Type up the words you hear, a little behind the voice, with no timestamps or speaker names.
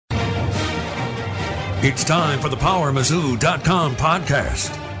It's time for the PowerMizzou.com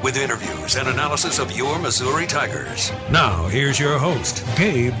podcast with interviews and analysis of your Missouri Tigers. Now, here's your host,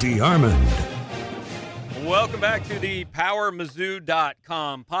 Gabe DeArmond. Welcome back to the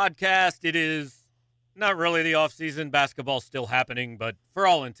PowerMizzou.com podcast. It is not really the offseason. Basketball's still happening, but for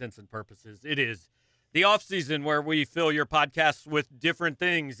all intents and purposes, it is the offseason where we fill your podcasts with different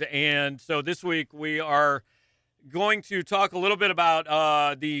things. And so this week we are going to talk a little bit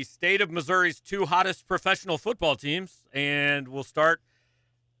about the state of Missouri's two hottest professional football teams. And we'll start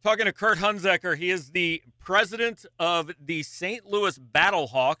talking to Kurt Hunzeker. He is the president of the St. Louis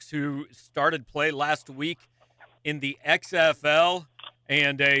Battlehawks, who started play last week in the XFL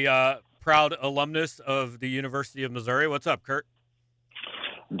and a proud alumnus of the University of Missouri. What's up, Kurt?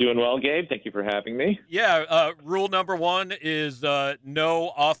 Doing well, Gabe. Thank you for having me. Yeah, rule number one is no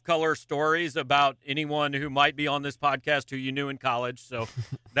off-color stories about anyone who might be on this podcast who you knew in college, so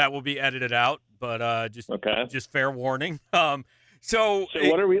that will be edited out, but just fair warning. So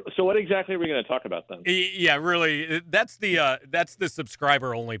what exactly are we going to talk about then? Yeah, really, that's the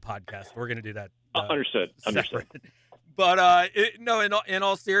subscriber-only podcast. We're going to do that. Understood. But in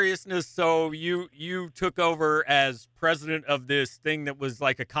all seriousness, so you took over as president of this thing that was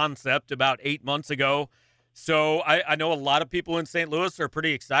like a concept about 8 months ago. So I know a lot of people in St. Louis are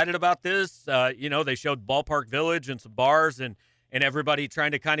pretty excited about this. They showed Ballpark Village and some bars and everybody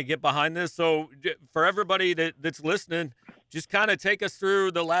trying to kind of get behind this. So for everybody that's listening, just kind of take us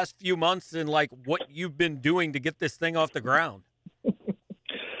through the last few months and like what you've been doing to get this thing off the ground.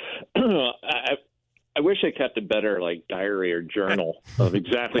 I wish I kept a better diary or journal of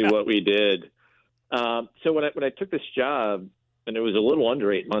exactly what we did. So when I took this job, and it was a little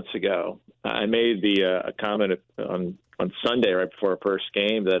under 8 months ago, I made a comment on Sunday right before our first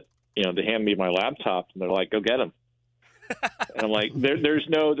game that they hand me my laptop and they're like, "Go get him." And I'm like, "There's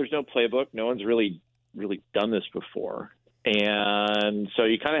no playbook. No one's really done this before." And so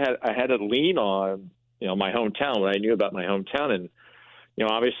I had to lean on my hometown, what I knew about my hometown, and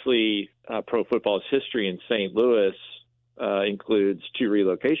obviously, pro football's history in St. Louis includes two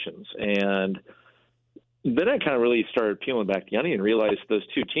relocations. And then I kind of really started peeling back the onion and realized those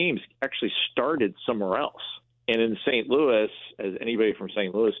two teams actually started somewhere else. And in St. Louis, as anybody from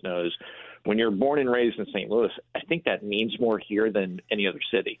St. Louis knows, when you're born and raised in St. Louis, I think that means more here than any other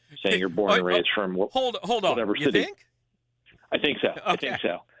city. Saying you're born and raised from hold on, whatever you city. Think? I think so. Okay. I think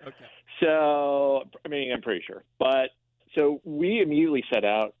so. Okay. So, I'm pretty sure. But so we immediately set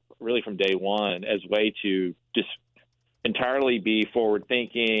out really from day one as a way to just entirely be forward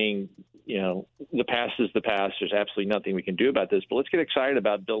thinking. The past is the past. There's absolutely nothing we can do about this, but let's get excited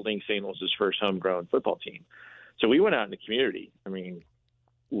about building St. Louis's first homegrown football team. So we went out in the community. We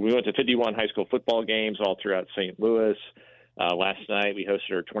went to 51 high school football games all throughout St. Louis. Last night we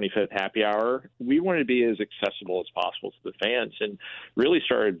hosted our 25th happy hour. We wanted to be as accessible as possible to the fans and really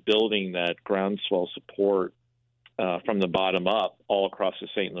started building that groundswell support from the bottom up all across the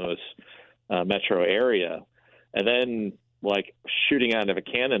St. Louis metro area. And then shooting out of a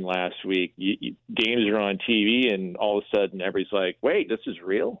cannon last week, games are on TV and all of a sudden everybody's like, wait, this is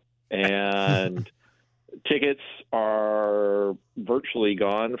real? And tickets are virtually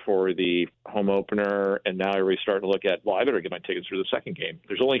gone for the home opener. And now everybody's starting to look at, well, I better get my tickets for the second game.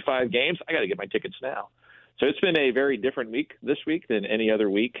 There's only 5 games. I got to get my tickets now. So it's been a very different week this week than any other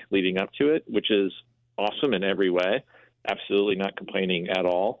week leading up to it, which is awesome in every way. Absolutely not complaining at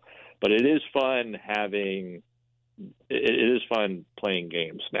all. But it is fun playing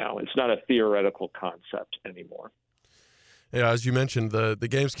games now. It's not a theoretical concept anymore. Yeah, as you mentioned, the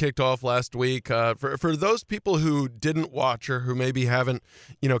games kicked off last week. For those people who didn't watch or who maybe haven't,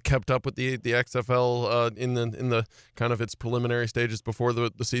 kept up with the XFL in the kind of its preliminary stages before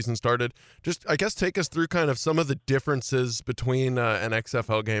the season started, just I guess take us through kind of some of the differences between an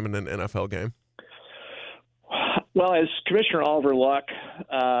XFL game and an NFL game. Well, as Commissioner Oliver Luck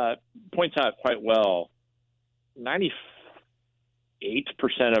points out quite well, 98%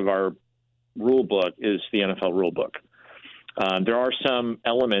 of our rule book is the NFL rule book. There are some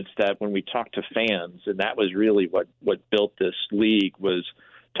elements that when we talk to fans, and that was really what built this league, was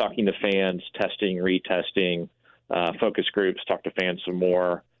talking to fans, testing, retesting, focus groups, talk to fans some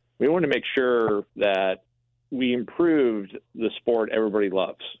more. We want to make sure that we improved the sport everybody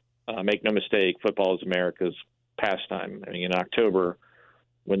loves. Make no mistake, football is America's pastime. In October,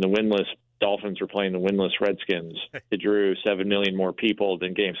 when the winless Dolphins were playing the winless Redskins, it drew 7 million more people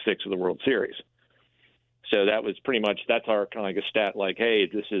than Game 6 of the World Series. So that was pretty much, that's our kind of a stat hey,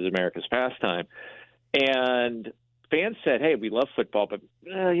 this is America's pastime. And fans said, "Hey, we love football, but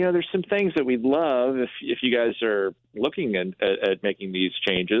there's some things that we'd love if you guys are looking at making these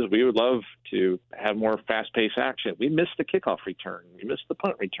changes. We would love to have more fast-paced action. We missed the kickoff return, we missed the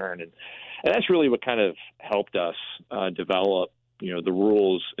punt return, and that's really what kind of helped us develop, the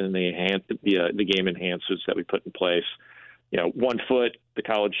rules and the game enhancements that we put in place. 1 foot, the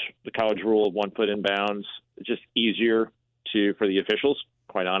college rule of 1 foot inbounds, just easier for the officials,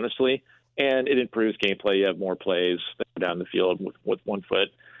 quite honestly. And it improves gameplay. You have more plays down the field with 1 foot.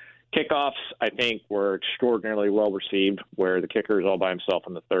 Kickoffs, I think, were extraordinarily well received, where the kicker is all by himself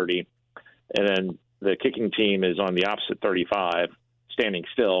on the 30, and then the kicking team is on the opposite 35, standing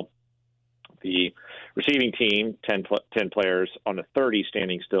still. The receiving team, 10 players on the 30,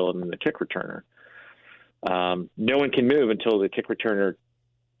 standing still, and then the kick returner. No one can move until the kick returner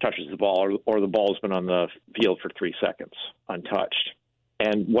touches the ball, or the ball's been on the field for 3 seconds untouched.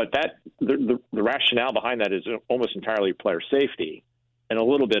 And the rationale behind that is almost entirely player safety, and a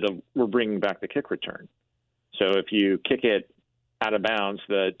little bit of we're bringing back the kick return. So if you kick it out of bounds,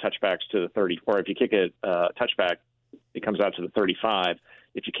 the touchback's to the 30, or if you kick it touchback, it comes out to the 35.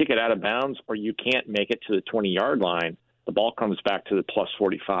 If you kick it out of bounds, or you can't make it to the 20-yard line, the ball comes back to the plus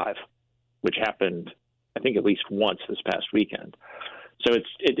 45, which happened, I think, at least once this past weekend. So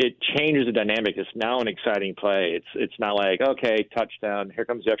it changes the dynamic. It's now an exciting play. It's not like, okay, touchdown, here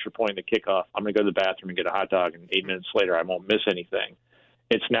comes the extra point in the kickoff. I'm going to go to the bathroom and get a hot dog, and 8 minutes later I won't miss anything.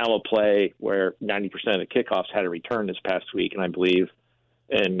 It's now a play where 90% of the kickoffs had a return this past week, and I believe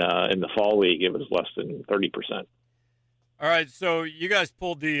in the fall league it was less than 30%. All right, so you guys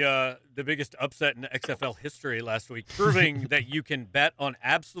pulled the biggest upset in XFL history last week, proving that you can bet on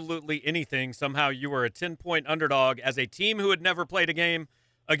absolutely anything. Somehow you were a 10-point underdog as a team who had never played a game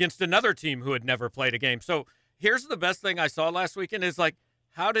against another team who had never played a game. So here's the best thing I saw last weekend is, like,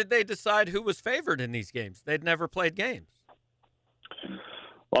 how did they decide who was favored in these games? They'd never played games.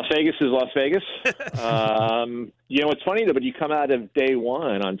 Las Vegas is Las Vegas. It's funny, though, but you come out of day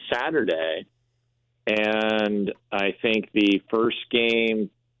one on Saturday, and I think the first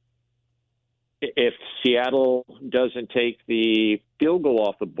game, if Seattle doesn't take the field goal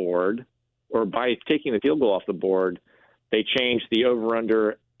off the board, or by taking the field goal off the board, they changed the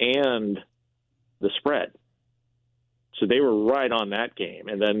over-under and the spread. So they were right on that game.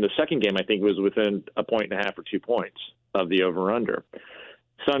 And then the second game, I think, was within 1.5 or 2 points of the over-under.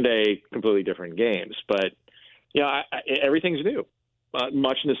 Sunday, completely different games. But, everything's new.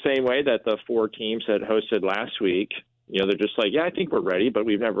 Much in the same way that the 4 teams that hosted last week, they're just like, I think we're ready, but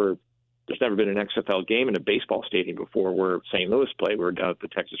there's never been an XFL game in a baseball stadium before where St. Louis played. We were down at the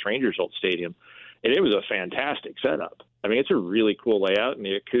Texas Rangers old stadium, and it was a fantastic setup. I mean, it's a really cool layout, and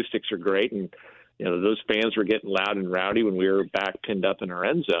the acoustics are great, and those fans were getting loud and rowdy when we were back pinned up in our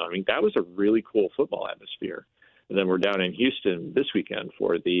end zone. I mean, that was a really cool football atmosphere. And then we're down in Houston this weekend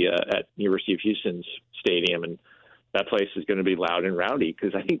for the at University of Houston's stadium, and that place is going to be loud and rowdy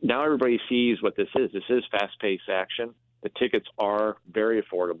because I think now everybody sees what this is. This is fast-paced action. The tickets are very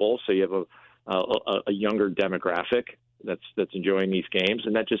affordable, so you have a younger demographic that's enjoying these games,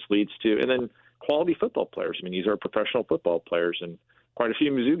 and that just leads to – and then quality football players. I mean, these are professional football players, and quite a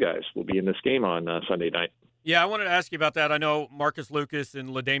few Mizzou guys will be in this game on Sunday night. Yeah, I wanted to ask you about that. I know Marcus Lucas and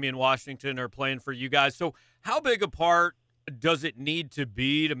LaDainian Washington are playing for you guys. So how big a part does it need to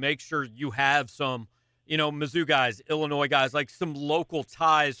be to make sure you have some – Mizzou guys, Illinois guys, like some local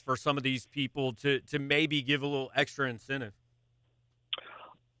ties for some of these people to maybe give a little extra incentive?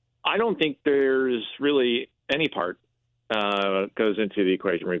 I don't think there's really any part goes into the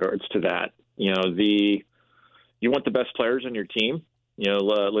equation in regards to that. You want the best players on your team.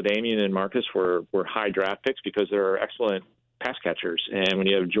 LaDainian and Marcus were high draft picks because they're excellent pass catchers. And when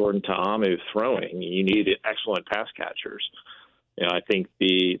you have Jordan Ta'amu throwing, you need excellent pass catchers. I think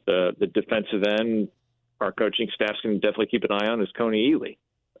the defensive end, our coaching staff's going to definitely keep an eye on is Coney Ely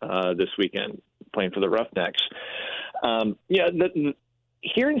this weekend, playing for the Roughnecks.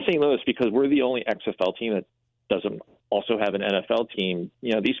 Here in St. Louis, because we're the only XFL team that doesn't also have an NFL team,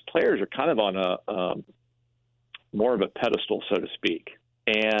 these players are kind of on a more of a pedestal, so to speak.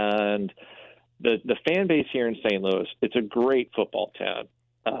 And the fan base here in St. Louis, it's a great football town.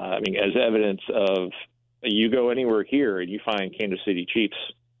 As evidence of you go anywhere here and you find Kansas City Chiefs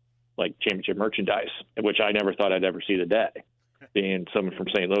like championship merchandise, which I never thought I'd ever see the day. Being someone from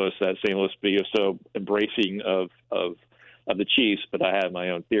St. Louis, that St. Louis be so embracing of the Chiefs, but I have my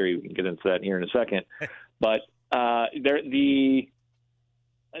own theory. We can get into that here in a second. But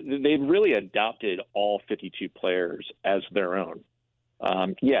they've really adopted all 52 players as their own.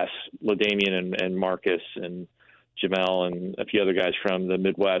 Yes, LaDainian and Marcus and Jamel and a few other guys from the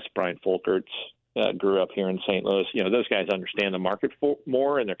Midwest, Brian Folkerts, grew up here in St. Louis. Those guys understand the market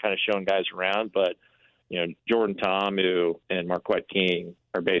more, and they're kind of showing guys around. But Jordan Ta'amu and Marquette King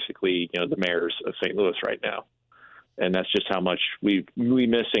are basically the mayors of St. Louis right now, and that's just how much we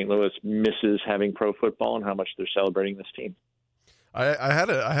miss St. Louis misses having pro football and how much they're celebrating this team. I had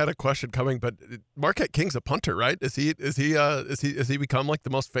a question coming, but Marquette King's a punter, right? Is he become like the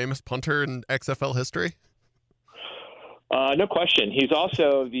most famous punter in XFL history? No question. He's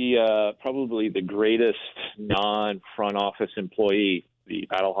also the probably the greatest non-front office employee the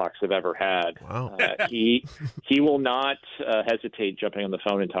Battlehawks have ever had. Wow. He will not hesitate jumping on the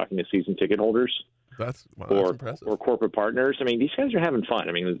phone and talking to season ticket holders. That's impressive. Or corporate partners. I mean, these guys are having fun.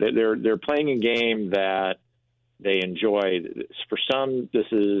 I mean, they're playing a game that they enjoy. For some, this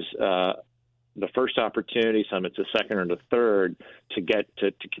is the first opportunity. Some, it's a second or the third to get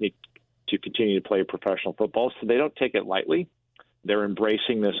to continue to play professional football. So they don't take it lightly. They're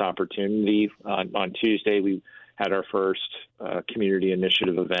embracing this opportunity. On Tuesday, we had our first community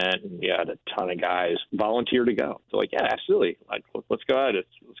initiative event, and we had a ton of guys volunteer to go. So yeah, absolutely. Let's go out.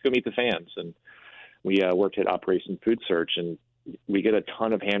 Let's go meet the fans. And we worked at Operation Food Search, and we get a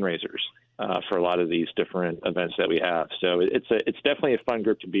ton of hand raisers for a lot of these different events that we have. So it's definitely a fun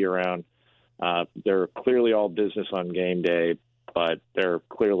group to be around. They're clearly all business on game day, but they're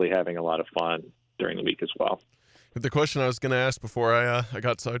clearly having a lot of fun during the week as well. The question I was going to ask before I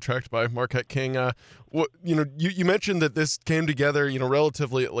got sidetracked by Marquette King, you mentioned that this came together,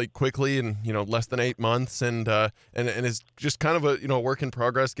 relatively quickly in less than 8 months, and is just kind of a work in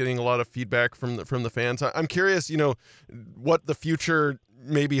progress, getting a lot of feedback from the fans. I'm curious, what the future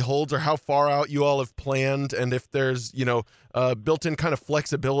maybe holds, or how far out you all have planned, and if there's built-in kind of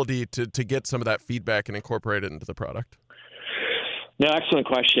flexibility to get some of that feedback and incorporate it into the product. No, excellent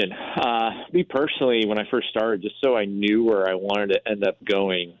question. Me personally, when I first started, just so I knew where I wanted to end up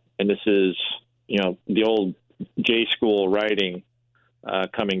going, and this is, the old J school writing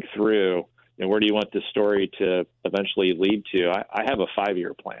coming through, where do you want this story to eventually lead to? I have a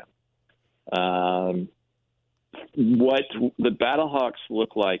 5-year plan. What the Battlehawks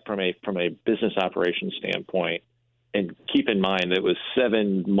look like from a business operations standpoint, and keep in mind that it was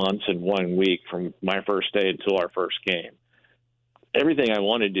 7 months and 1 week from my first day until our first game. Everything I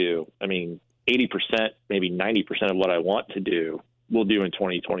want to do, 80%, maybe 90% of what I want to do, we'll do in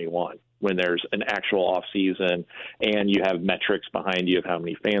 2021 when there's an actual off season and you have metrics behind you of how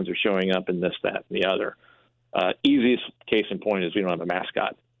many fans are showing up and this, that, and the other. Easiest case in point is we don't have a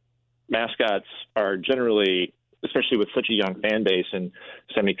mascot. Mascots are generally, especially with such a young fan base, and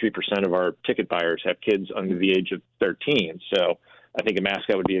 73% of our ticket buyers have kids under the age of 13. So I think a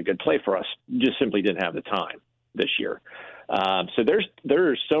mascot would be a good play for us. Just simply didn't have the time this year. So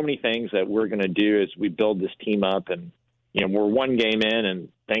there are so many things that we're going to do as we build this team up, and we're 1 game in, and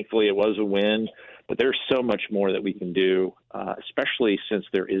thankfully it was a win. But there's so much more that we can do, especially since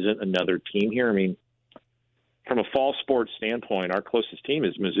there isn't another team here. From a fall sports standpoint, our closest team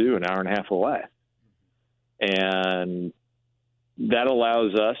is Mizzou, an hour and a half away, and that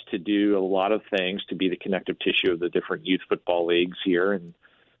allows us to do a lot of things to be the connective tissue of the different youth football leagues here. And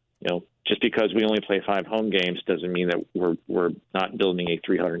just because we only play 5 home games doesn't mean that we're not building a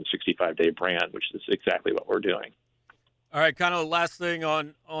 365-day brand, which is exactly what we're doing. All right, kind of last thing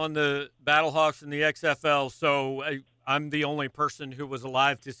on the Battlehawks and the XFL. So I'm the only person who was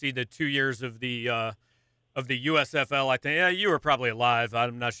alive to see the 2 years of the USFL. I think you were probably alive.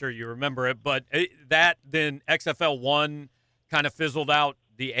 I'm not sure you remember it, but then XFL 1 kind of fizzled out.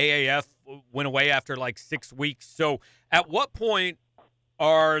 The AAF went away after like 6 weeks. So at what point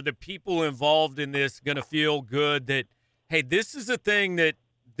are the people involved in this going to feel good that, hey, this is a thing that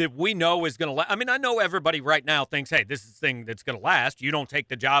we know is going to last? I know everybody right now thinks, hey, this is a thing that's going to last. You don't take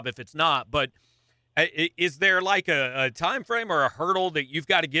the job if it's not. But is there like a time frame or a hurdle that you've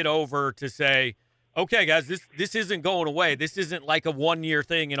got to get over to say, okay, guys, this isn't going away. This isn't like a 1-year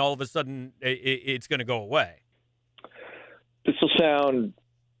thing and all of a sudden it's going to go away? This will sound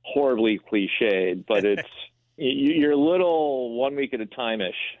horribly cliched, but it's you're a little 1 week at a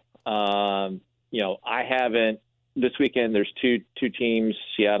time-ish. I haven't – this weekend there's two teams,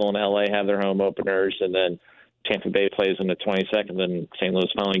 Seattle and L.A. have their home openers, and then Tampa Bay plays on the 22nd, and St.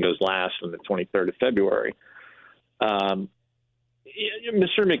 Louis finally goes last on the 23rd of February. Mr.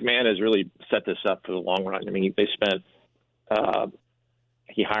 McMahon has really set this up for the long run. They spent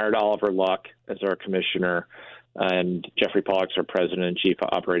he hired Oliver Luck as our commissioner, and Jeffrey Pollock's our president and chief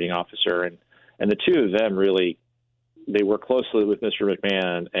operating officer, and the two of them really, they work closely with Mr.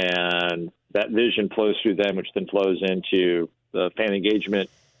 McMahon, and that vision flows through them, which then flows into the fan engagement,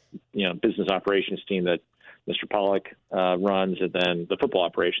 business operations team that Mr. Pollock runs, and then the football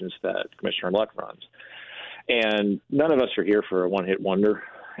operations that Commissioner Luck runs. And none of us are here for a one-hit wonder.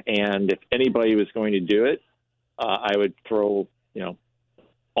 And if anybody was going to do it, I would throw,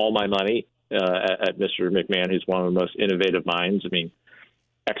 all my money at Mr. McMahon, who's one of the most innovative minds. I mean,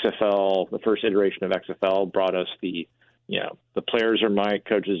 XFL, the first iteration of XFL brought us the players are mic,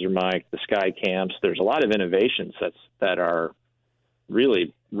 coaches are mic, the Sky Camps. There's a lot of innovations that are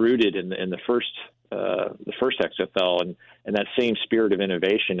really rooted in the first XFL, and that same spirit of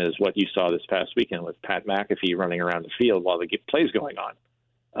innovation is what you saw this past weekend with Pat McAfee running around the field while the play's going on,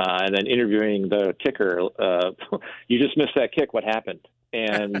 and then interviewing the kicker. You just missed that kick. What happened?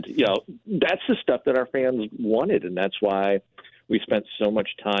 And that's the stuff that our fans wanted, and that's why we spent so much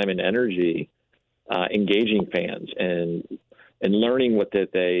time and energy engaging fans and learning what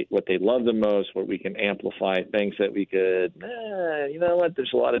they love the most, what we can amplify, things that we could,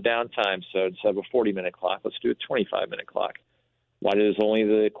 there's a lot of downtime, so instead of a 40-minute clock, let's do a 25-minute clock. Why does only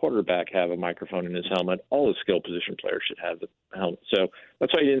the quarterback have a microphone in his helmet? All the skill position players should have the helmet. So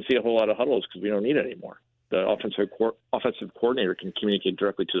that's why you didn't see a whole lot of huddles, because we don't need it anymore. The offensive coordinator can communicate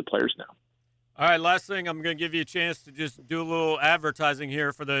directly to the players now. All right, last thing, I'm going to give you a chance to just do a little advertising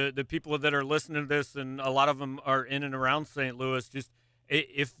here for the people that are listening to this, and a lot of them are in and around St. Louis. Just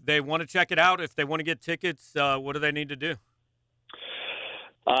if they want to check it out, if they want to get tickets, what do they need to do?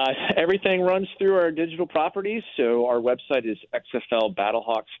 Everything runs through our digital properties, so our website is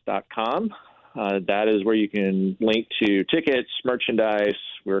xflbattlehawks.com. That is where you can link to tickets, merchandise.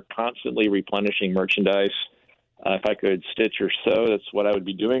 We're constantly replenishing merchandise. If I could stitch or sew, that's what I would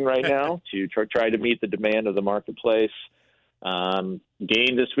be doing right now to try to meet the demand of the marketplace.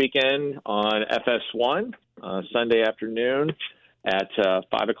 Game this weekend on FS1, Sunday afternoon at 5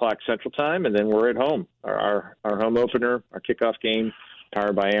 o'clock Central Time, and then we're at home. Our home opener, our kickoff game,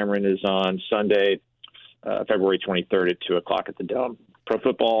 powered by Ameren, is on Sunday, February 23rd at 2 o'clock at the Dome. Pro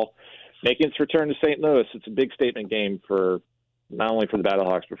football making its return to St. Louis. It's a big statement game for not only for the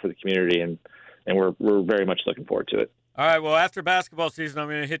Battlehawks but for the community, and we're very much looking forward to it. All right, well, after basketball season, I'm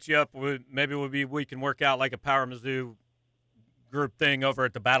going to hit you up. Maybe we can work out like a Power Mizzou group thing over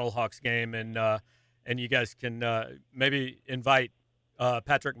at the Battlehawks game, and you guys can maybe invite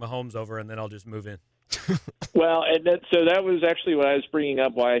Patrick Mahomes over, and then I'll just move in. Well, so that was actually what I was bringing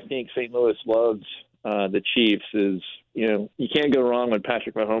up, why I think St. Louis loves the Chiefs is, you can't go wrong when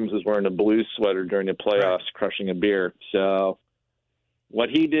Patrick Mahomes is wearing a blue sweater during the playoffs, crushing a beer. So what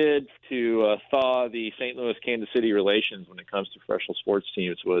he did to thaw the St. Louis-Kansas City relations when it comes to professional sports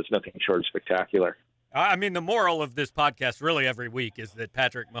teams was nothing short of spectacular. I mean, the moral of this podcast really every week is that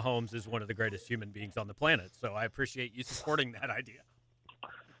Patrick Mahomes is one of the greatest human beings on the planet. So I appreciate you supporting that idea.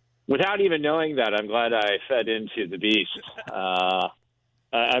 Without even knowing that, I'm glad I fed into the beast.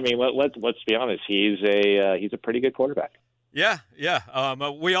 I mean, let's be honest. He's a pretty good quarterback. Yeah.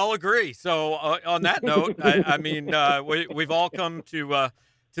 We all agree. So on that note, I mean, we've all come to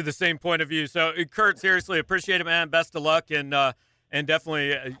the same point of view. So, Kurt, seriously, appreciate it, man. Best of luck, and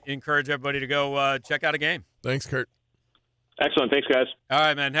definitely encourage everybody to go check out a game. Thanks, Kurt. Excellent. Thanks, guys. All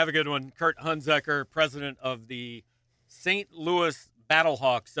right, man. Have a good one. Kurt Hunzeker, president of the St. Louis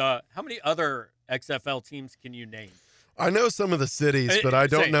Battlehawks. How many other XFL teams can you name? I know some of the cities, but I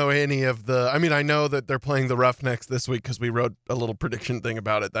don't know any of the. I mean, I know that they're playing the Roughnecks this week because we wrote a little prediction thing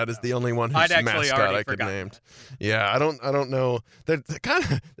about it. That is the only one whose mascot I could name. Yeah, I don't know.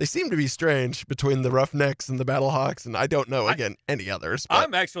 They seem to be strange between the Roughnecks and the Battlehawks, and I don't know any others. But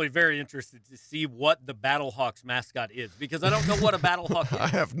I'm actually very interested to see what the Battlehawks mascot is because I don't know what a Battlehawk is. I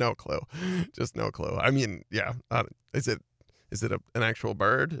have no clue, just no clue. I mean, yeah, is it an actual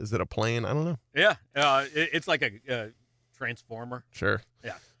bird? Is it a plane? I don't know. Yeah, it's like a transformer. Sure.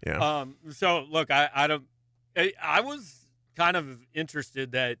 Yeah. So look, I was kind of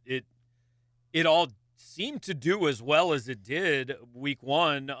interested that it all seemed to do as well as it did week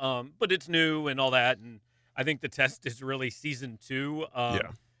one. But it's new and all that, and I think the test is really season 2.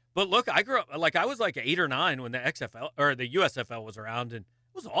 But look, I grew up I was like 8 or 9 when the XFL or the USFL was around, and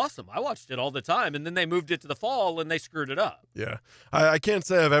it was awesome. I watched it all the time, and then they moved it to the fall, and they screwed it up. Yeah. I can't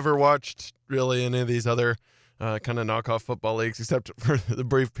say I've ever watched really any of these other kind of knockoff football leagues, except for the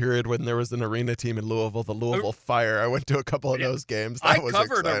brief period when there was an arena team in Louisville, the Louisville Fire. I went to a couple of those games. I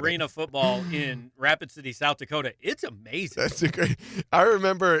covered arena football in Rapid City, South Dakota. It's amazing. That's great. I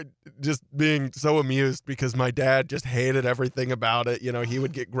remember just being so amused because my dad just hated everything about it. He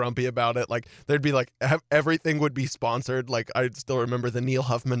would get grumpy about it. Like there'd be everything would be sponsored. Like I still remember the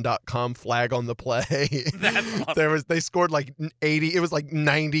NeilHuffman.com flag on the play. That's awesome. They scored like 80. It was like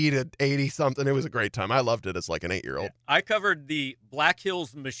 90 to 80 something. It was a great time. I loved it as like an 8-year-old. I covered the Black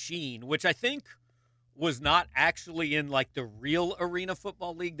Hills Machine, which I think was not actually in like the real Arena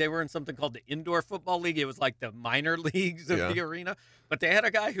Football League. They were in something called the Indoor Football League. It was like the minor leagues of the arena. But they had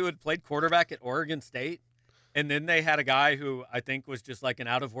a guy who had played quarterback at Oregon State. And then they had a guy who I think was just like an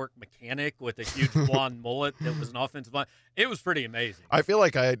out-of-work mechanic with a huge blonde mullet that was an offensive line. It was pretty amazing. I feel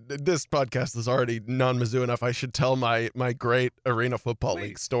like this podcast is already non-Mizzou enough. I should tell my great Arena Football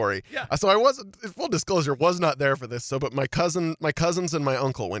League story. Yeah. So I wasn't, full disclosure, was not there for this. So, but my cousins and my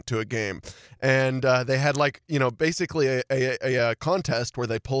uncle went to a game, and they had like, basically a contest where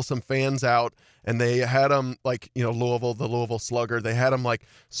they pull some fans out. And they had them like, the Louisville Slugger. They had them like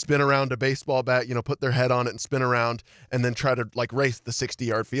spin around a baseball bat, put their head on it and spin around and then try to like race the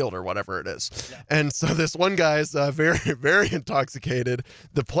 60-yard field or whatever it is. Yeah. And so this one guy's very, very intoxicated.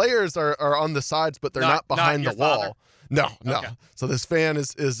 The players are on the sides, but they're not behind the wall. No. Okay. So this fan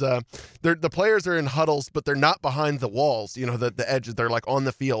is the players are in huddles, but they're not behind the walls, the edges. They're like on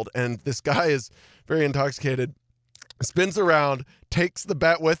the field. And this guy is very intoxicated. Spins around, takes the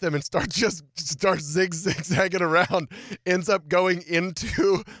bat with him, and starts zigzagging around. Ends up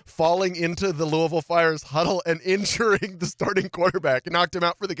falling into the Louisville Fire's huddle and injuring the starting quarterback and knocked him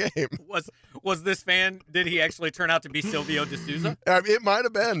out for the game. Was this fan? Did he actually turn out to be Silvio De Souza? It might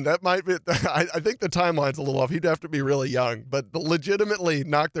have been. That might be. I think the timeline's a little off. He'd have to be really young, but legitimately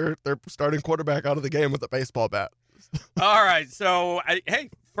knocked their starting quarterback out of the game with a baseball bat. All right, so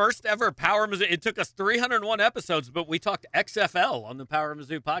hey. First ever Power Mizzou. It took us 301 episodes, but we talked XFL on the Power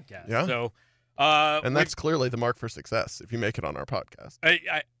Mizzou podcast. Yeah. So, and that's clearly the mark for success if you make it on our podcast.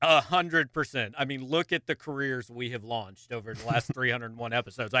 100%. I mean, look at the careers we have launched over the last 301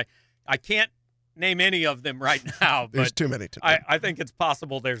 episodes. I can't name any of them right now, but there's too many to name. I think it's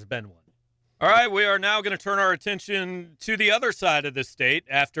possible there's been one. All right, we are now going to turn our attention to the other side of the state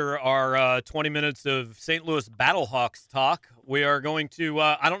after our 20 minutes of St. Louis Battlehawks talk. We are going to,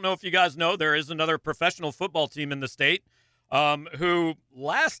 I don't know if you guys know, there is another professional football team in the state who,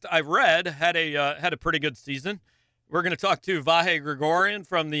 last I read, had a pretty good season. We're going to talk to Vahe Gregorian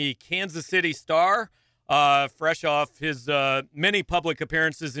from the Kansas City Star, fresh off his many public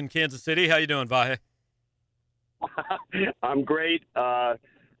appearances in Kansas City. How you doing, Vahe? I'm great.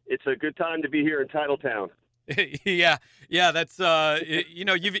 It's a good time to be here in Titletown. yeah, that's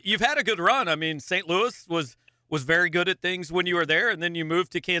you've had a good run. I mean, St. Louis was very good at things when you were there, and then you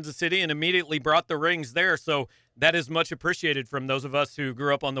moved to Kansas City and immediately brought the rings there. So that is much appreciated from those of us who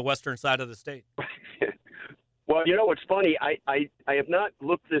grew up on the western side of the state. Well, what's funny, I have not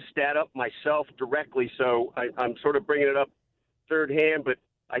looked this stat up myself directly, so I'm sort of bringing it up third hand, but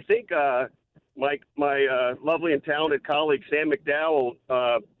I think my lovely and talented colleague Sam McDowell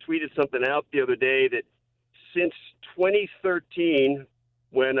tweeted something out the other day that since 2013,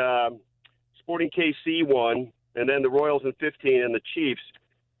 when Sporting KC won, and then the Royals in 15 and the Chiefs,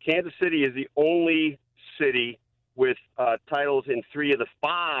 Kansas City is the only city with titles in 3 of the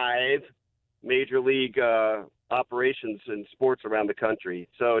 5 major league operations in sports around the country.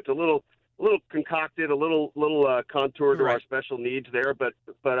 So it's a little concocted, a little contour to our special needs there, but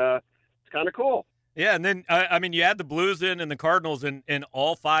it's kind of cool. Yeah, and then, you add the Blues in and the Cardinals, and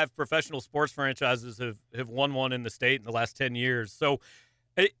all 5 professional sports franchises have won one in the state in the last 10 years. So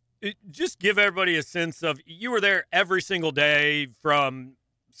just give everybody a sense of, you were there every single day from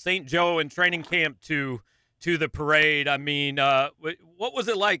St. Joe and training camp to the parade. I mean, what was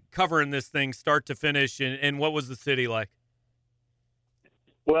it like covering this thing start to finish, and what was the city like?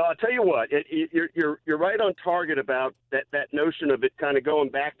 Well, I'll tell you what, you're right on target about that notion of it kind of going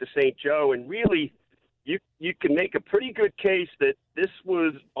back to St. Joe, and really you can make a pretty good case that this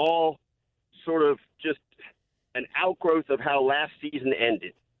was all sort of just an outgrowth of how last season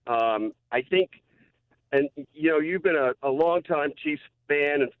ended. I think, and you've been a long-time Chiefs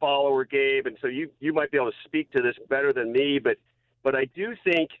fan and follower, Gabe, and so you might be able to speak to this better than me, but I do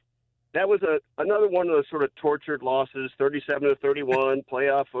think that was another one of those sort of tortured losses, 37-31,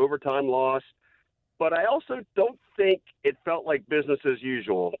 playoff overtime loss. But I also don't think it felt like business as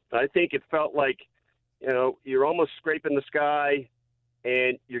usual. I think it felt like, you're almost scraping the sky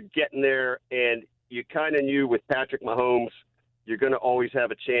and you're getting there, and you kind of knew with Patrick Mahomes, you're going to always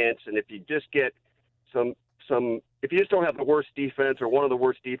have a chance. And if you just get if you just don't have the worst defense or one of the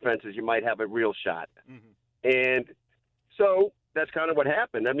worst defenses, you might have a real shot. Mm-hmm. And so that's kind of what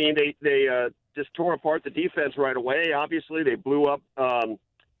happened. I mean, they just tore apart the defense right away. Obviously, they blew up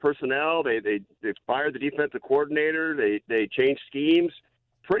personnel. They fired the defensive coordinator. They changed schemes,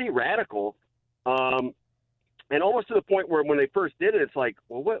 pretty radical, and almost to the point where when they first did it, it's like,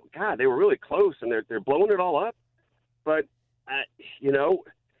 well, what? God, they were really close, and they're blowing it all up. But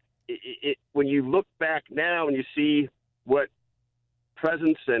when you look back now and you see what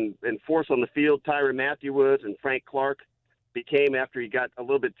presence and force on the field Tyrann Mathieu was and Frank Clark became after he got a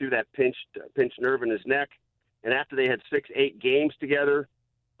little bit through that pinched nerve in his neck. And after they had 6-8 games together,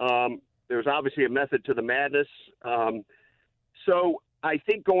 there was obviously a method to the madness. So I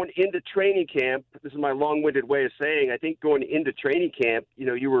think going into training camp, this is my long-winded way of saying, I think going into training camp, you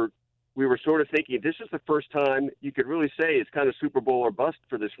know, we were sort of thinking this is the first time you could really say it's kind of Super Bowl or bust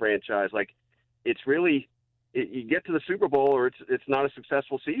for this franchise. Like, it's really you get to the Super Bowl or it's not a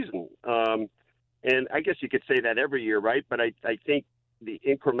successful season. And I guess you could say that every year, right? But I think the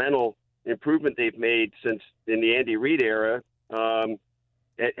incremental improvement they've made since in the Andy Reid era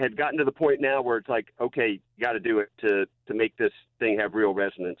it had gotten to the point now where it's like, okay, you got to do it to make this thing have real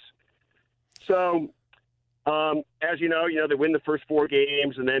resonance. So, as you know, they win the first 4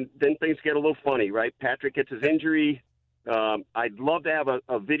 games, and then things get a little funny, right? Patrick gets his injury. I'd love to have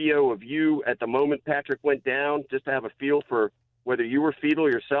a video of you at the moment Patrick went down, just to have a feel for whether you were fetal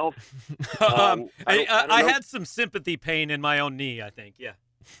yourself. I had some sympathy pain in my own knee, I think, yeah.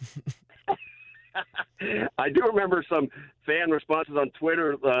 I do remember some fan responses on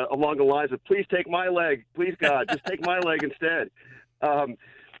Twitter along the lines of, please take my leg. Please, God, just take my leg instead. And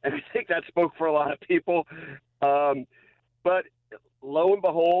I think that spoke for a lot of people. But lo and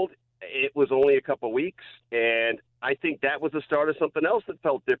behold, it was only a couple weeks, and I think that was the start of something else that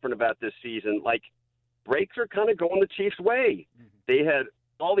felt different about this season. Like, breaks are kind of going the Chiefs' way. Mm-hmm. They had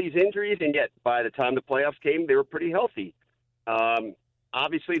all these injuries, and yet by the time the playoffs came, they were pretty healthy.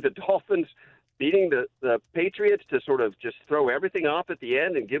 Obviously, the Dolphins beating the Patriots to sort of just throw everything off at the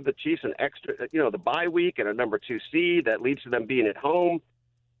end and give the Chiefs an extra, the bye week and a number 2 seed that leads to them being at home.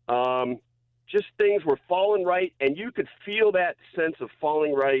 Just things were falling right, and you could feel that sense of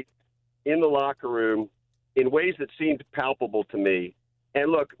falling right in the locker room in ways that seemed palpable to me. And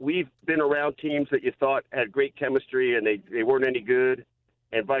look, we've been around teams that you thought had great chemistry and they weren't any good,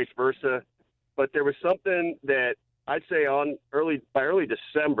 and vice versa. But there was something that I'd say by early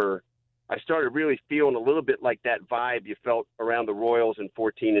December, I started really feeling a little bit like that vibe you felt around the Royals in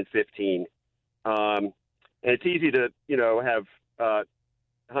 14 and 15. And it's easy to, have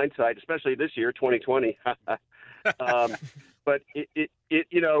hindsight, especially this year, 2020. But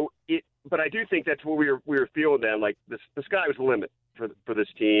but I do think that's what we were feeling then. Like the sky was the limit for this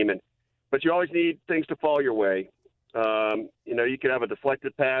team, but you always need things to fall your way. You could have a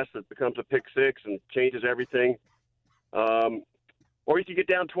deflected pass that becomes a pick six and changes everything. Or you could get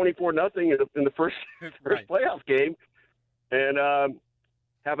down 24-0 in the first right. playoff game, and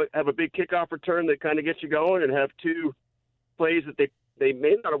have a big kickoff return that kind of gets you going, and have 2 plays that they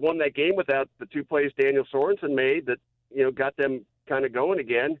may not have won that game without the 2 plays Daniel Sorensen made that got them kind of going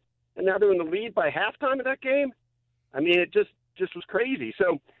again. And now they're in the lead by halftime of that game. I mean, it just was crazy.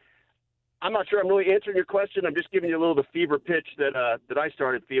 So I'm not sure I'm really answering your question. I'm just giving you a little of the fever pitch that I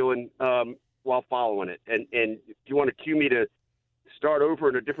started feeling while following it. And if you want to cue me to start over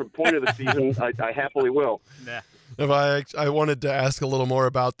at a different point of the season, I happily will. Nah. If I wanted to ask a little more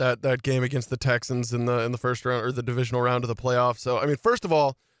about that game against the Texans in the first round or the divisional round of the playoffs. So I mean, first of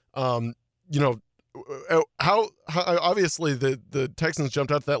all, how obviously the Texans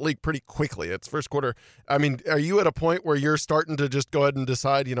jumped out to that league pretty quickly. It's first quarter. I mean, are you at a point where you're starting to just go ahead and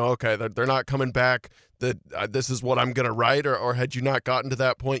decide, okay, they're not coming back, that this is what I'm going to write, or had you not gotten to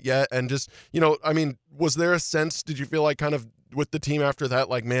that point yet? And just, I mean, was there a sense, did you feel like kind of with the team after that,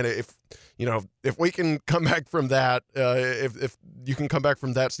 like, man, if we can come back from that, if you can come back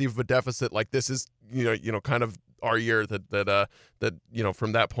from that, Steve, of a deficit, like this is, kind of our year that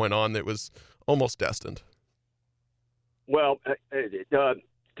from that point on, it was almost destined. Well, to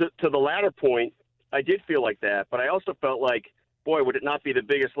the latter point, I did feel like that, but I also felt like, boy, would it not be the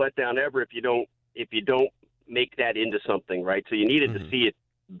biggest letdown ever if you don't make that into something, right? So you needed to see it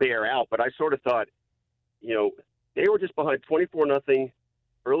bear out. But I sort of thought, they were just behind 24-0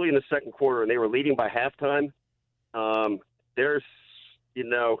 early in the second quarter, and they were leading by halftime. There's,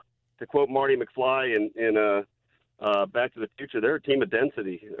 to quote Marty McFly in Back to the Future, they're a team of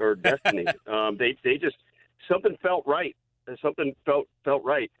density or destiny. They just, something felt right. Something felt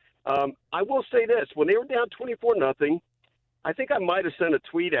right. I will say this: when they were down 24-0, I think I might have sent a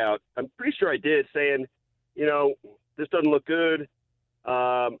tweet out. I'm pretty sure I did, saying, this doesn't look good.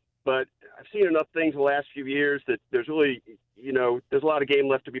 But I've seen enough things the last few years that there's really, there's a lot of game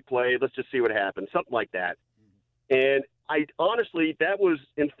left to be played. Let's just see what happens. Something like that. And I honestly, that was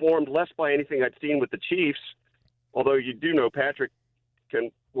informed less by anything I'd seen with the Chiefs, although you do know Patrick can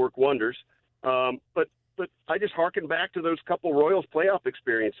work wonders. But I just harken back to those couple Royals playoff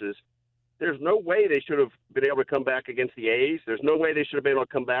experiences. There's no way they should have been able to come back against the A's. There's no way they should have been able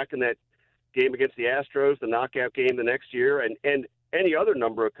to come back in that game against the Astros, the knockout game the next year. And any other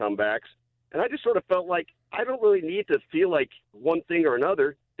number of comebacks. And I just sort of felt like I don't really need to feel like one thing or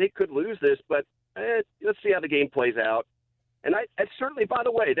another. They could lose this, but let's see how the game plays out. And I certainly, by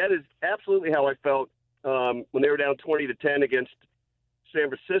the way, that is absolutely how I felt when they were down 20-10 against San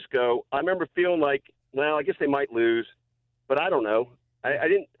Francisco. I remember feeling like, well, I guess they might lose, but I don't know. I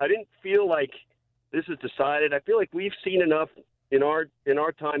didn't feel like this is decided. I feel like we've seen enough in our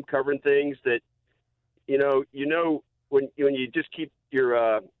time covering things that when you just keep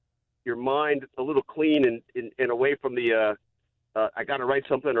your mind a little clean and away from the I got to write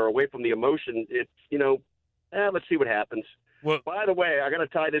something or away from the emotion. It's let's see what happens. Well, by the way, I got to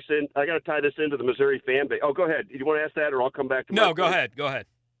tie this into the Missouri fan base. Oh, go ahead. Do you want to ask that, or I'll come back to? No, go ahead. Go ahead.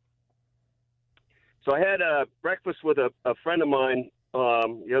 So I had breakfast with a friend of mine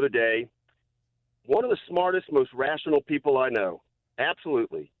the other day. One of the smartest, most rational people I know.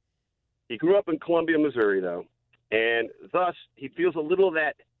 Absolutely. He grew up in Columbia, Missouri, though, and thus he feels a little of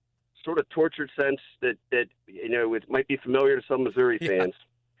that sort of tortured sense that it might be familiar to some Missouri fans.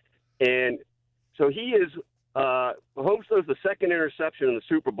 Yeah. And so he is. Mahomes throws the second interception in the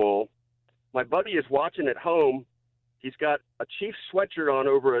Super Bowl. My buddy is watching at home. He's got a Chiefs sweatshirt on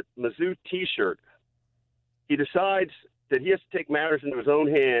over a Mizzou T-shirt. He decides that he has to take matters into his own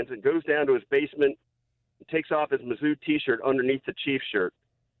hands and goes down to his basement and takes off his Mizzou T-shirt underneath the Chiefs shirt.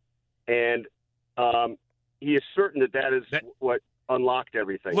 And he is certain that is what unlocked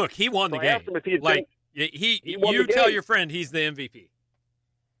everything. Look, he won the game. I asked him if you tell your friend he's the MVP.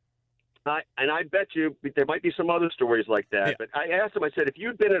 And I bet you there might be some other stories like that. Yeah. But I asked him, I said, if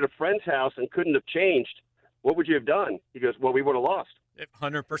you'd been at a friend's house and couldn't have changed, what would you have done? He goes, well, we would have lost.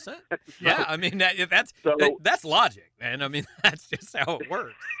 100%. Yeah, I mean, that's logic, man. I mean, that's just how it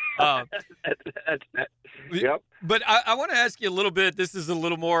works. Yep. But I want to ask you a little bit. This is a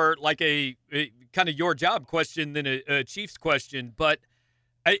little more like a kind of your job question than a Chiefs question. But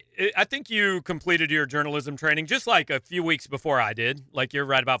I think you completed your journalism training just like a few weeks before I did. Like you're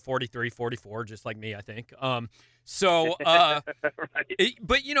right about 43, 44, just like me, I think. Right.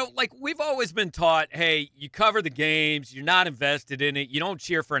 But, like we've always been taught, hey, you cover the games, you're not invested in it, you don't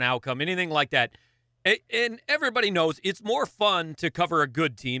cheer for an outcome, anything like that. And everybody knows it's more fun to cover a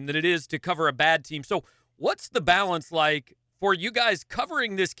good team than it is to cover a bad team. So what's the balance like for you guys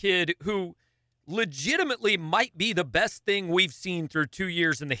covering this kid who legitimately might be the best thing we've seen through 2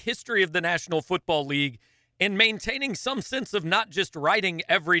 years in the history of the National Football League and maintaining some sense of not just writing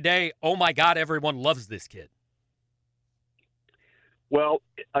every day, oh, my God, everyone loves this kid? Well,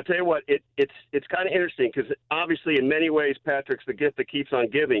 I'll tell you what, it's kind of interesting because obviously in many ways Patrick's the gift that keeps on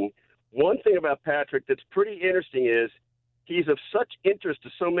giving. One thing about Patrick that's pretty interesting is he's of such interest to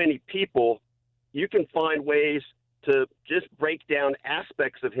so many people, you can find ways to just break down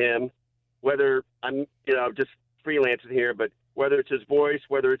aspects of him, whether I'm just freelancing here, but whether it's his voice,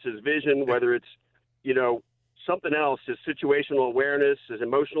 whether it's his vision, whether it's, something else, his situational awareness, his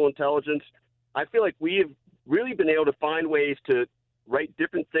emotional intelligence. I feel like we've really been able to find ways to write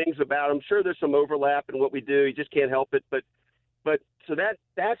different things about him. Sure, there's some overlap in what we do. You just can't help it. But so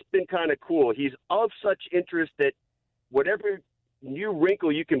that's been kind of cool. He's of such interest that whatever new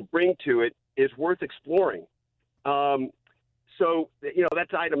wrinkle you can bring to it is worth exploring. So,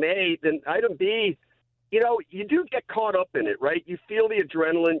 that's item A. Then item B, you do get caught up in it, right? You feel the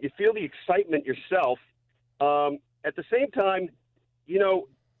adrenaline. You feel the excitement yourself. At the same time, you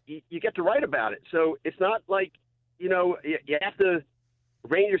get to write about it. So it's not like, you have to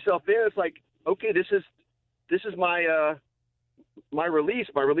rein yourself in. It's like, okay, this is my my release.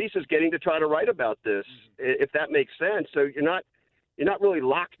 My release is getting to try to write about this, if that makes sense. So you're not really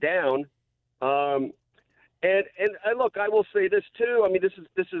locked down. And look, I will say this too. I mean,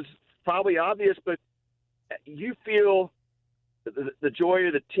 this is probably obvious, but you feel the joy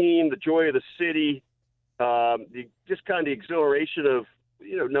of the team, the joy of the city, just kind of the exhilaration of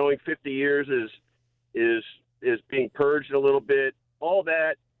knowing 50 years is being purged a little bit. All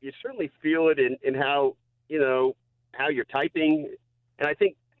that, you certainly feel it in how how you're typing, and I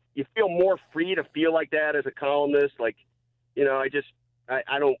think you feel more free to feel like that as a columnist. Like,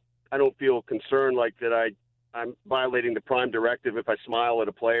 I don't feel concerned like that I'm violating the prime directive if I smile at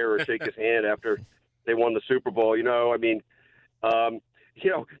a player or shake his hand after they won the Super Bowl.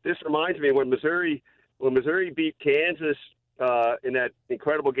 This reminds me when Missouri beat Kansas in that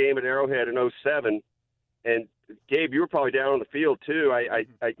incredible game at Arrowhead in 2007, and Gabe, you were probably down on the field too.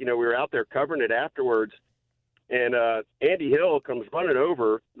 We were out there covering it afterwards, and Andy Hill comes running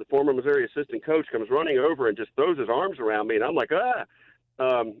over. The former Missouri assistant coach comes running over and just throws his arms around me, and I'm like,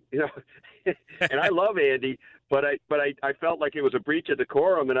 and I love Andy, but I felt like it was a breach of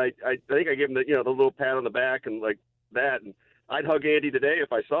decorum, and I think I gave him the little pat on the back and like that, and I'd hug Andy today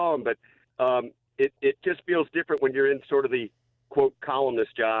if I saw him, but it just feels different when you're in sort of the quote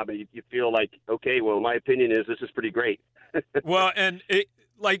columnist job, and you feel like, okay, well, my opinion is this is pretty great. Well, and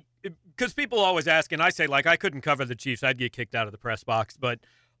because people always ask, and I say, like, I couldn't cover the Chiefs, I'd get kicked out of the press box, but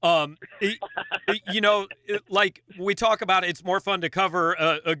like we talk about, it's more fun to cover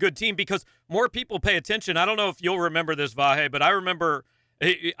a good team because more people pay attention. I don't know if you'll remember this, Vahe, but I remember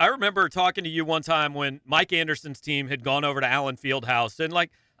talking to you one time when Mike Anderson's team had gone over to Allen Fieldhouse, and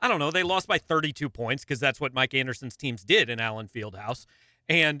like, I don't know, they lost by 32 points because that's what Mike Anderson's teams did in Allen Fieldhouse.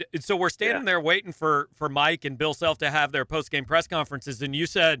 And so we're standing there waiting for Mike and Bill Self to have their post-game press conferences, and you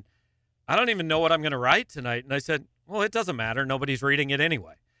said, I don't even know what I'm going to write tonight. And I said, well, it doesn't matter. Nobody's reading it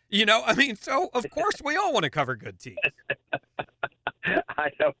anyway. I mean, so of course we all want to cover good teams. I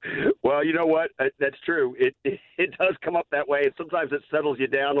know. Well, you know what? That's true. It does come up that way, and sometimes it settles you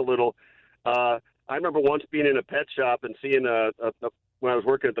down a little. I remember once being in a pet shop and seeing when I was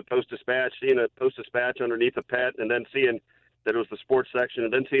working at the Post-Dispatch, seeing a Post-Dispatch underneath a pet, and then seeing that it was the sports section,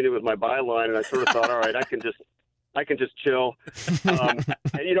 and then seeing it was my byline, and I sort of thought, all right, I can just chill. And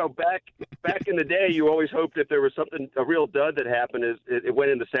back in the day, you always hoped if there was a real dud that happened, it went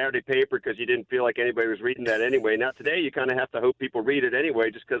in the Saturday paper because you didn't feel like anybody was reading that anyway. Now today, you kind of have to hope people read it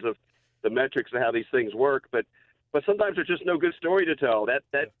anyway, just because of the metrics of how these things work. But sometimes there's just no good story to tell.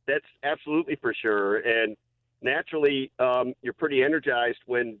 That's absolutely for sure. And naturally, you're pretty energized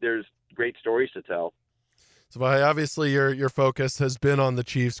when there's great stories to tell. So obviously your focus has been on the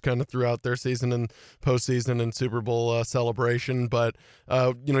Chiefs kind of throughout their season and postseason and Super Bowl celebration, but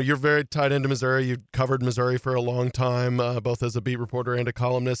you're very tied into Missouri. You've covered Missouri for a long time, both as a beat reporter and a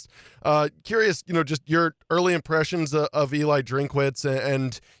columnist. Curious, just your early impressions of Eli Drinkwitz,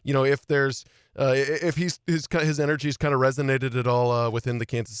 and if there's if his energy's kind of resonated at all within the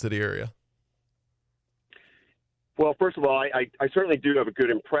Kansas City area. Well, first of all, I certainly do have a good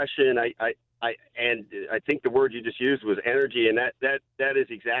impression. And I think the word you just used was energy, and that is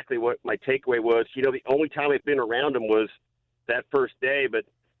exactly what my takeaway was. The only time I've been around him was that first day, but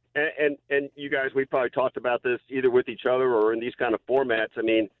and you guys, we probably talked about this either with each other or in these kind of formats. I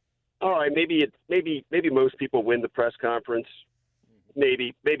mean, all right, maybe most people win the press conference,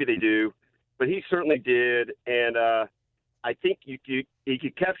 maybe they do, but he certainly did, and I think you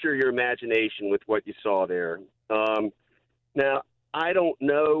could capture your imagination with what you saw there. Now, I don't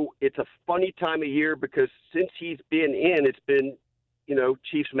know. It's a funny time of year because since he's been in, it's been,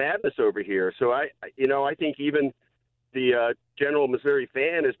 Chiefs madness over here. So I think even the general Missouri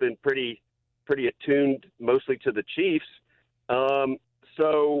fan has been pretty attuned mostly to the Chiefs.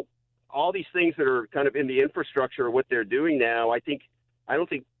 So all these things that are kind of in the infrastructure of what they're doing now, I don't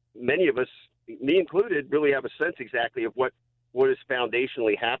think many of us, me included, really have a sense exactly of what is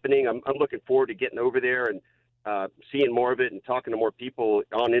foundationally happening. I'm looking forward to getting over there and seeing more of it and talking to more people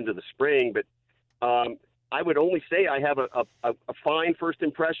on into the spring. But I would only say I have a fine first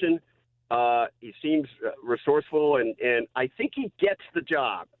impression. He seems resourceful, and I think he gets the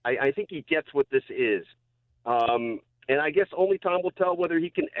job. I think he gets what this is. And I guess only time will tell whether he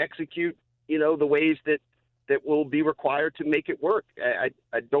can execute, the ways that will be required to make it work. I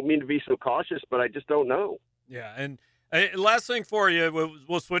don't mean to be so cautious, but I just don't know. Yeah, and last thing for you,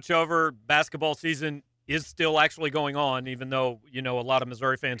 we'll switch over. Basketball season is still actually going on, even though, a lot of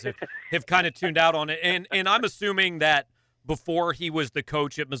Missouri fans have kind of tuned out on it. And I'm assuming that before he was the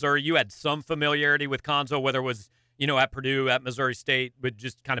coach at Missouri, you had some familiarity with Cuonzo, whether it was, at Purdue, at Missouri State, but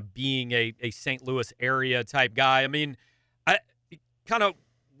just kind of being a St. Louis area type guy. I mean,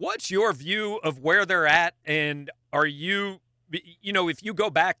 what's your view of where they're at? And are you, if you go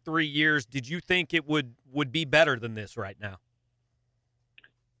back 3 years, did you think it would be better than this right now?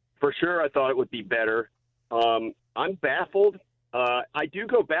 For sure, I thought it would be better. I'm baffled. I do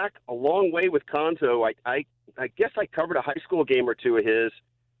go back a long way with Cuonzo. I guess I covered a high school game or two of his,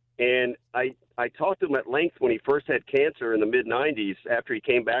 and I talked to him at length when he first had cancer in the mid-'90s after he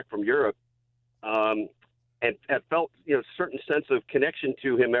came back from Europe, and have felt a certain sense of connection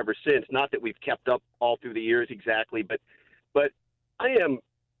to him ever since. Not that we've kept up all through the years exactly, but I am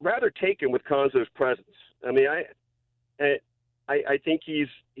rather taken with Cuonzo's presence. I mean, I think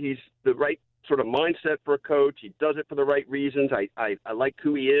he's the right sort of mindset for a coach. He does it for the right reasons. I like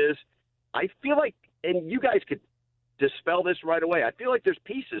who he is. I feel like, and you guys could dispel this right away, I feel like there's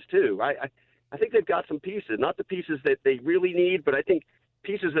pieces too. I think they've got some pieces, not the pieces that they really need, but I think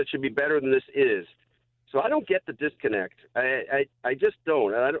pieces that should be better than this is. So I don't get the disconnect. I just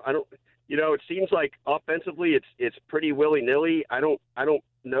don't. I don't. It seems like offensively it's pretty willy-nilly. I don't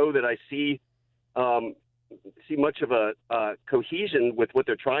know that I see much of a cohesion with what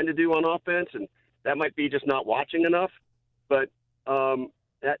they're trying to do on offense, and that might be just not watching enough. but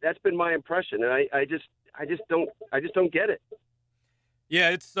that's been my impression, and I just don't get it. Yeah,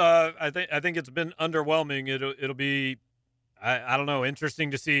 it's I think it's been underwhelming. It'll be I don't know,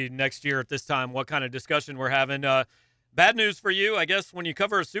 interesting to see next year at this time what kind of discussion we're having. Bad news for you, I guess, when you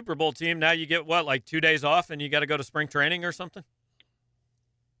cover a Super Bowl team, now you get like 2 days off and you got to go to spring training or something?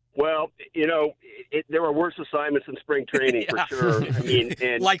 Well, there were worse assignments in spring training for sure. I mean,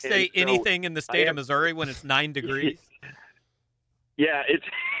 anything in the state of Missouri when it's 9 degrees. Yeah, it's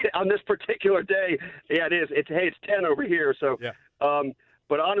on this particular day. Yeah, it is. It's 10 over here. So, yeah.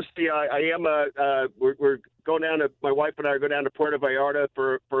 But honestly, I am. We're going down to, my wife and I are going down to Puerto Vallarta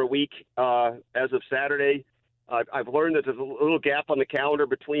for a week as of Saturday. I've learned that there's a little gap on the calendar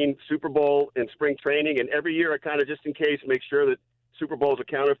between Super Bowl and spring training, and every year I kind of, just in case, make sure that Super Bowl is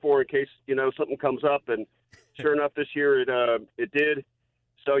accounted for in case something comes up. And sure enough, this year it did.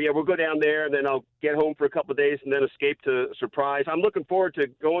 So yeah, we'll go down there, and then I'll get home for a couple of days, and then escape to Surprise. I'm looking forward to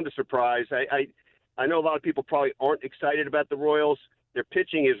going to Surprise. I know a lot of people probably aren't excited about the Royals. Their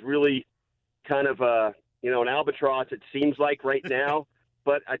pitching is really kind of an albatross, it seems like right now.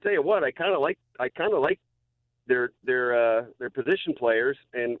 But I tell you what, I kind of like their position players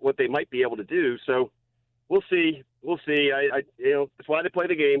and what they might be able to do. So we'll see. That's why they play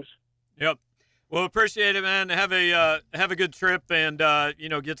the games. Yep. Well, appreciate it, man. Have a good trip, and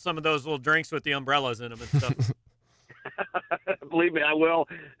get some of those little drinks with the umbrellas in them and stuff. Believe me, I will.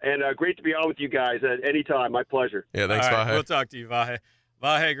 And great to be on with you guys at any time. My pleasure. Yeah, thanks, All right, Vahe. we'll talk to you, Vahe.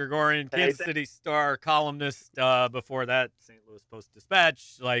 Vahe Gregorian, Kansas City Star columnist. Before that, St. Louis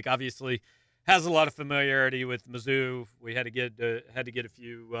Post-Dispatch. Obviously, has a lot of familiarity with Mizzou. We had to get a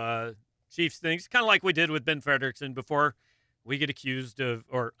few Chiefs things, kind of like we did with Ben Frederickson before we get accused of,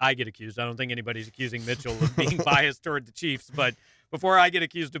 or I get accused. I don't think anybody's accusing Mitchell of being biased toward the Chiefs, but before I get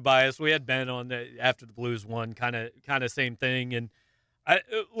accused of bias, we had Ben on after the Blues won, kind of same thing. And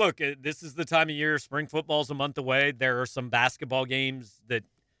look, this is the time of year. Spring football's a month away. There are some basketball games that,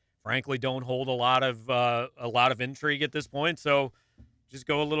 frankly, don't hold a lot of intrigue at this point. So just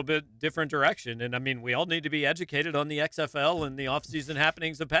go a little bit different direction. And, I mean, we all need to be educated on the XFL and the offseason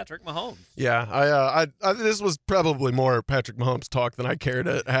happenings of Patrick Mahomes. Yeah, I this was probably more Patrick Mahomes talk than I care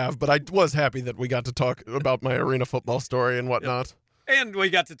to have, but I was happy that we got to talk about my arena football story and whatnot. And we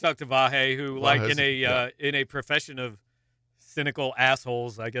got to talk to Vahe, who, in a profession of cynical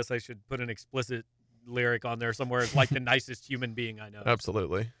assholes, I guess I should put an explicit lyric on there somewhere, is like the nicest human being I know.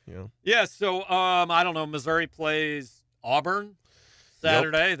 Absolutely. Yeah. Yeah, so I don't know, Missouri plays Auburn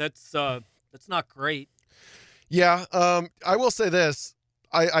Saturday. Yep. That's not great. Yeah, I will say this.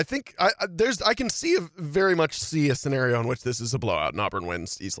 I think I can very much see a scenario in which this is a blowout and Auburn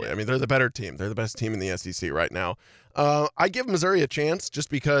wins easily. I mean, they're the better team. They're the best team in the SEC right now. I give Missouri a chance just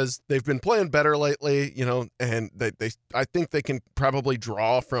because they've been playing better lately, and I think they can probably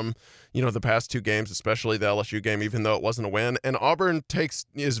draw from, the past two games, especially the LSU game, even though it wasn't a win. And Auburn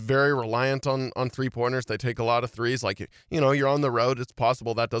is very reliant on 3-pointers. They take a lot of threes. You're on the road. It's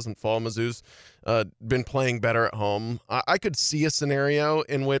possible that doesn't fall. Mizzou's been playing better at home. I could see a scenario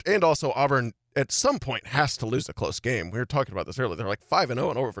in which, and also Auburn at some point has to lose a close game. We were talking about this earlier. They're like 5-0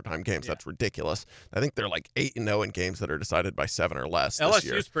 in overtime games. Yeah. That's ridiculous. I think they're like 8-0 in games that are decided by 7 or less this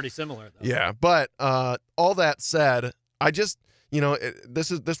year. LSU's pretty similar, though. Yeah, but all that said, I just,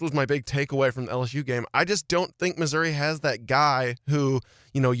 this was my big takeaway from the LSU game. I just don't think Missouri has that guy who,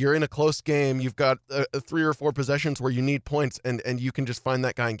 you're in a close game. You've got 3 or 4 possessions where you need points, and you can just find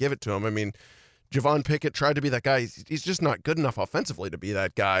that guy and give it to him. I mean, Javon Pickett tried to be that guy. He's just not good enough offensively to be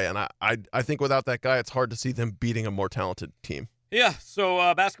that guy. And I think without that guy, it's hard to see them beating a more talented team. Yeah,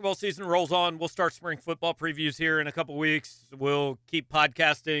 so basketball season rolls on. We'll start spring football previews here in a couple weeks. We'll keep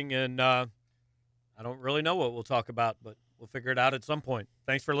podcasting, and I don't really know what we'll talk about, but we'll figure it out at some point.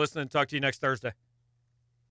 Thanks for listening. Talk to you next Thursday.